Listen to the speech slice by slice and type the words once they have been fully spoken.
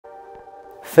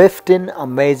15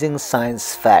 amazing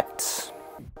science facts.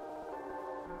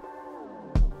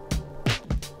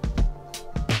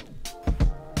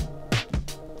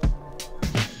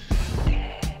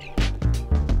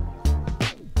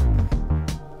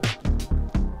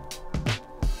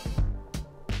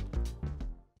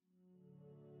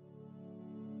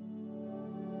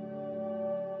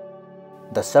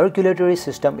 The circulatory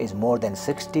system is more than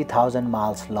 60,000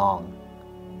 miles long.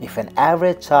 If an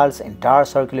average child's entire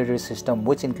circulatory system,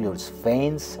 which includes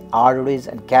veins, arteries,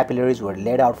 and capillaries, were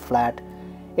laid out flat,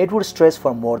 it would stretch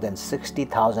for more than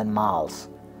 60,000 miles.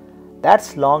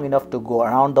 That's long enough to go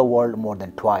around the world more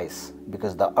than twice,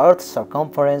 because the Earth's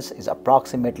circumference is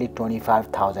approximately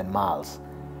 25,000 miles.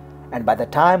 And by the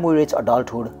time we reach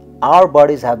adulthood, our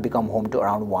bodies have become home to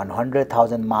around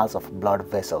 100,000 miles of blood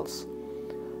vessels.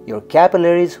 Your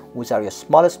capillaries, which are your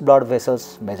smallest blood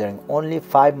vessels measuring only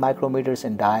 5 micrometers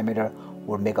in diameter,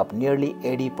 would make up nearly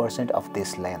 80% of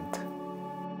this length.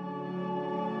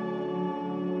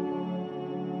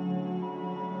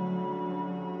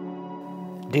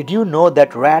 Did you know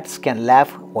that rats can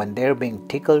laugh when they're being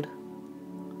tickled?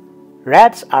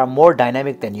 Rats are more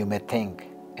dynamic than you may think,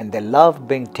 and they love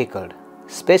being tickled,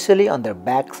 especially on their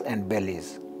backs and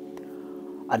bellies.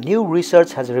 A new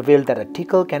research has revealed that a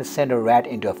tickle can send a rat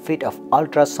into a fit of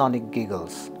ultrasonic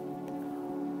giggles.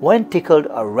 When tickled,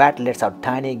 a rat lets out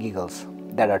tiny giggles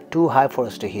that are too high for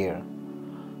us to hear.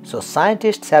 So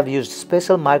scientists have used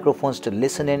special microphones to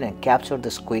listen in and capture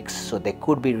the squeaks so they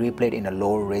could be replayed in a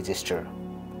lower register.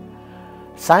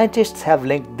 Scientists have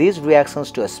linked these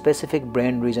reactions to a specific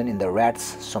brain region in the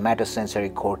rat's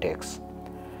somatosensory cortex.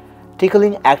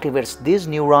 Tickling activates these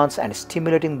neurons, and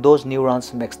stimulating those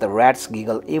neurons makes the rats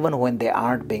giggle even when they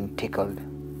aren't being tickled.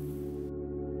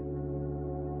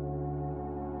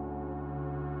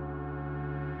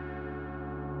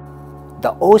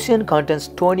 The ocean contains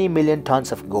 20 million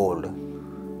tons of gold.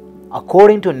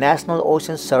 According to National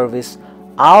Ocean Service,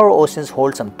 our oceans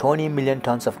hold some 20 million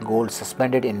tons of gold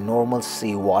suspended in normal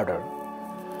sea water.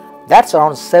 That's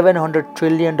around $700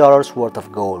 trillion worth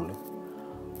of gold.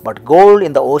 But gold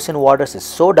in the ocean waters is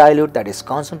so dilute that its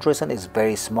concentration is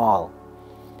very small.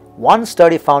 One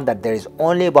study found that there is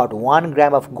only about 1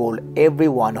 gram of gold every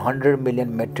 100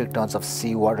 million metric tons of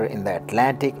seawater in the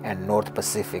Atlantic and North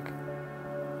Pacific.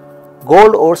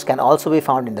 Gold ores can also be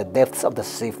found in the depths of the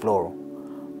seafloor,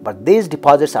 but these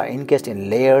deposits are encased in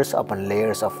layers upon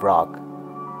layers of rock.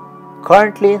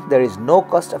 Currently, there is no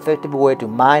cost-effective way to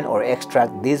mine or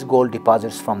extract these gold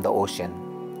deposits from the ocean.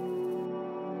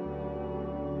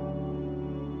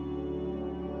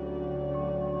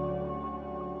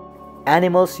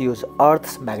 Animals use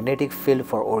Earth's magnetic field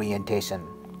for orientation.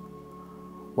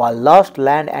 While lost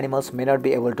land animals may not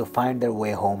be able to find their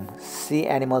way home, sea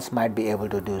animals might be able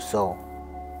to do so.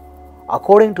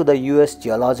 According to the US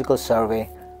Geological Survey,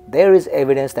 there is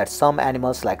evidence that some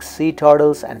animals like sea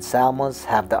turtles and salmons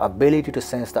have the ability to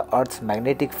sense the Earth's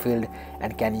magnetic field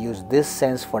and can use this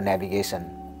sense for navigation.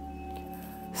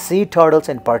 Sea turtles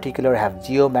in particular have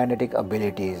geomagnetic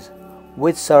abilities,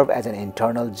 which serve as an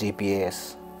internal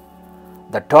GPS.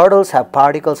 The turtles have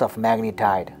particles of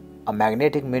magnetite, a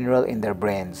magnetic mineral, in their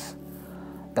brains.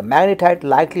 The magnetite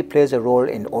likely plays a role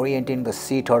in orienting the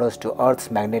sea turtles to Earth's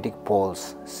magnetic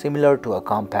poles, similar to a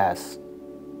compass.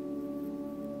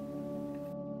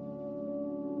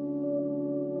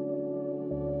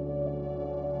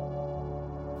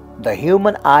 The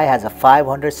human eye has a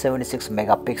 576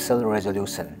 megapixel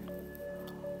resolution.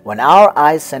 When our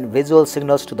eyes send visual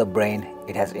signals to the brain,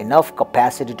 it has enough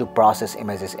capacity to process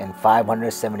images in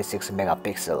 576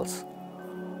 megapixels.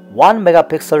 1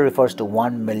 megapixel refers to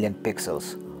 1 million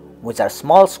pixels, which are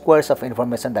small squares of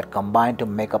information that combine to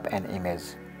make up an image.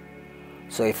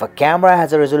 So if a camera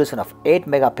has a resolution of 8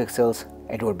 megapixels,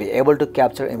 it would be able to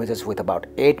capture images with about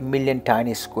 8 million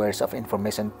tiny squares of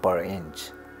information per inch.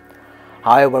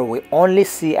 However, we only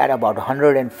see at about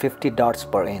 150 dots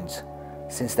per inch,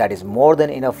 since that is more than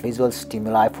enough visual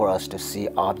stimuli for us to see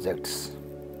objects.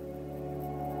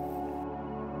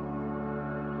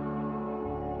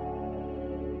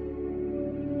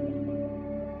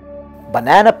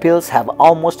 Banana peels have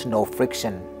almost no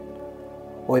friction.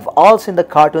 We've all seen the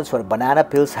cartoons where banana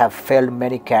peels have failed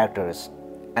many characters,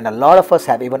 and a lot of us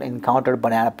have even encountered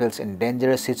banana peels in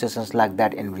dangerous situations like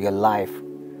that in real life.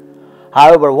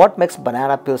 However, what makes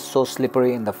banana peels so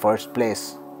slippery in the first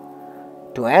place?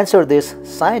 To answer this,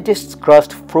 scientists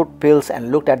crushed fruit peels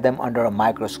and looked at them under a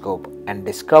microscope and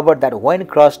discovered that when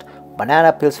crushed,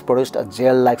 banana peels produced a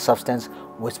gel-like substance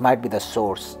which might be the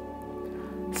source.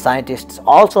 Scientists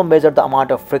also measured the amount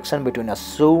of friction between a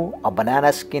shoe, a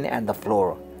banana skin, and the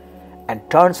floor, and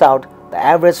turns out The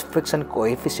average friction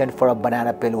coefficient for a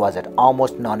banana peel was at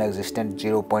almost non-existent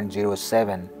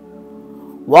 0.07.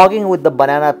 Walking with the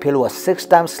banana peel was 6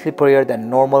 times slipperier than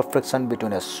normal friction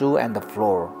between a shoe and the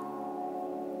floor.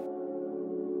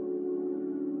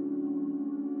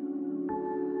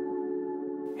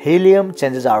 Helium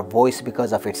changes our voice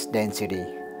because of its density.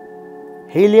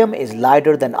 Helium is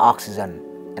lighter than oxygen,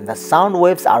 and the sound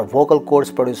waves our vocal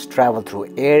cords produce travel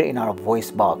through air in our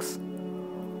voice box.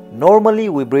 Normally,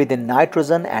 we breathe in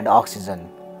nitrogen and oxygen,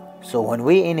 so when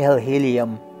we inhale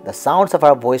helium, the sounds of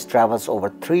our voice travels over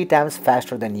 3 times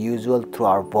faster than usual through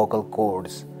our vocal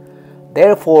cords.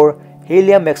 Therefore,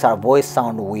 helium makes our voice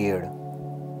sound weird.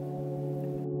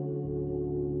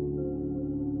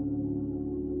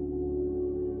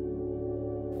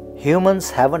 Humans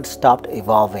haven't stopped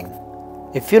evolving.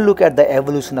 If you look at the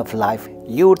evolution of life,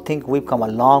 you would think we've come a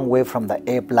long way from the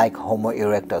ape-like Homo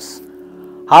erectus.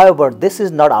 However, this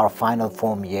is not our final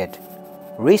form yet.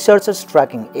 Researchers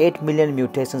tracking 8 million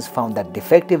mutations found that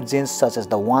defective genes such as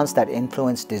the ones that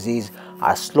influence disease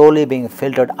are slowly being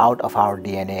filtered out of our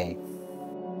DNA.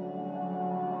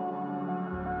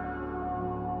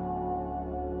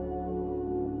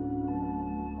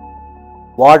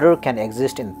 Water can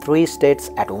exist in 3 states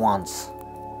at once.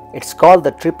 It's called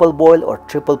the triple boil or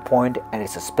triple point, and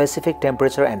it's a specific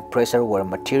temperature and pressure where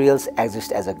materials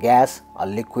exist as a gas, a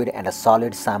liquid, and a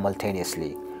solid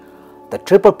simultaneously. The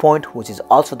triple point, which is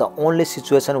also the only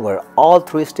situation where all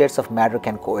 3 states of matter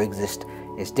can coexist,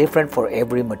 is different for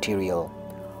every material.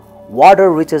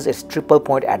 Water reaches its triple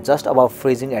point at just above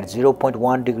freezing at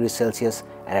 0.1 degrees Celsius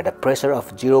and at a pressure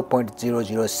of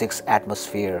 0.006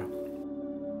 atmosphere.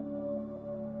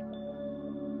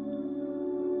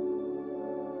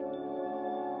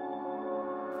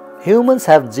 Humans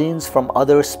have genes from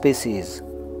other species.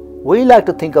 We like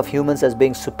to think of humans as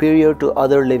being superior to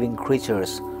other living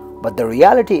creatures, but the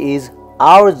reality is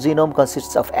our genome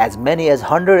consists of as many as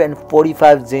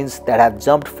 145 genes that have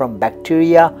jumped from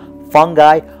bacteria,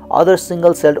 fungi, other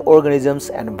single-celled organisms,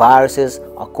 and viruses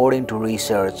according to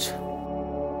research.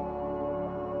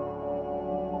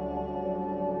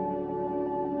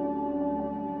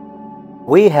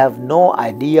 We have no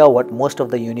idea what most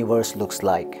of the universe looks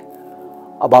like.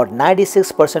 About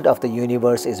 96% of the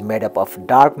universe is made up of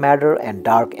dark matter and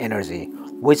dark energy,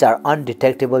 which are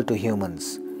undetectable to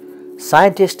humans.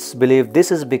 Scientists believe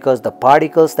this is because the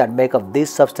particles that make up these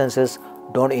substances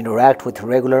don't interact with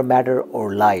regular matter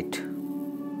or light.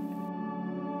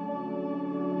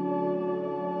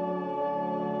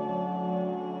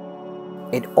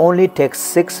 It only takes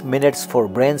 6 minutes for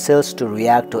brain cells to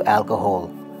react to alcohol.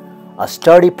 A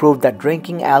study proved that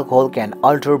drinking alcohol can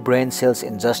alter brain cells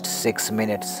in just 6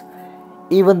 minutes.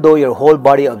 Even though your whole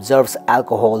body absorbs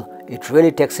alcohol, it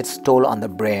really takes its toll on the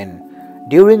brain.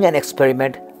 During an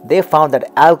experiment, they found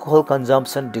that alcohol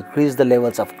consumption decreased the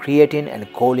levels of creatine and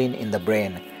choline in the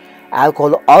brain.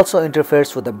 Alcohol also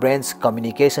interferes with the brain's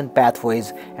communication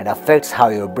pathways and affects how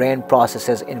your brain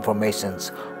processes information,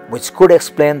 which could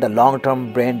explain the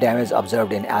long-term brain damage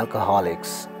observed in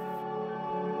alcoholics.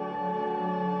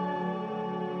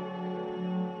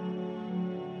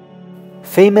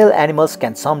 Female animals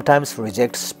can sometimes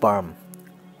reject sperm.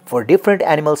 For different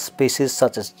animal species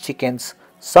such as chickens,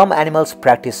 some animals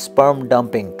practice sperm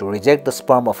dumping to reject the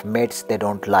sperm of mates they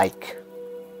don't like.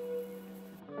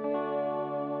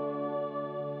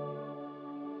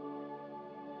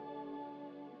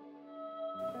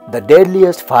 The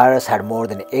deadliest virus had more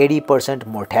than 80%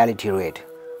 mortality rate.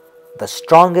 The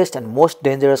strongest and most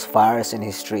dangerous virus in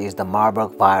history is the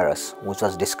Marburg virus, which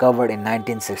was discovered in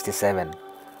 1967.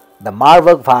 The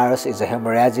Marburg virus is a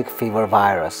hemorrhagic fever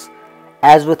virus.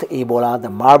 As with Ebola, the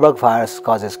Marburg virus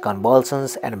causes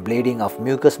convulsions and bleeding of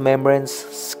mucous membranes,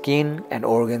 skin, and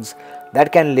organs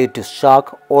that can lead to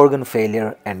shock, organ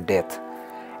failure, and death.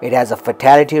 It has a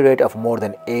fatality rate of more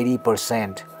than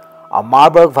 80%. A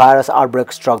Marburg virus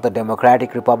outbreak struck the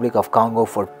Democratic Republic of Congo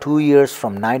for 2 years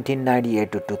from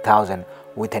 1998 to 2000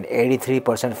 with an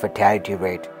 83% fatality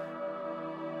rate.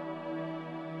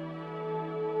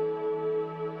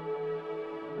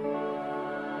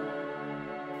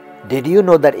 Did you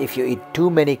know that if you eat too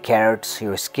many carrots,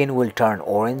 your skin will turn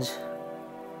orange?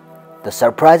 The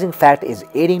surprising fact is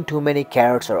eating too many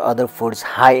carrots or other foods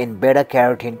high in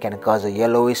beta-carotene can cause a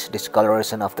yellowish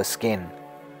discoloration of the skin.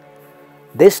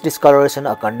 This discoloration,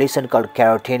 a condition called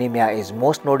carotenemia, is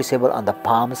most noticeable on the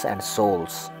palms and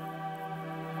soles.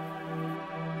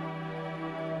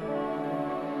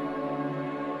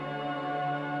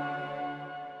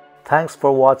 Thanks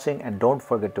for watching, and don't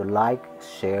forget to like,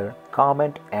 share,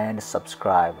 comment and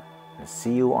subscribe. And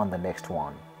see you on the next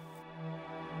one.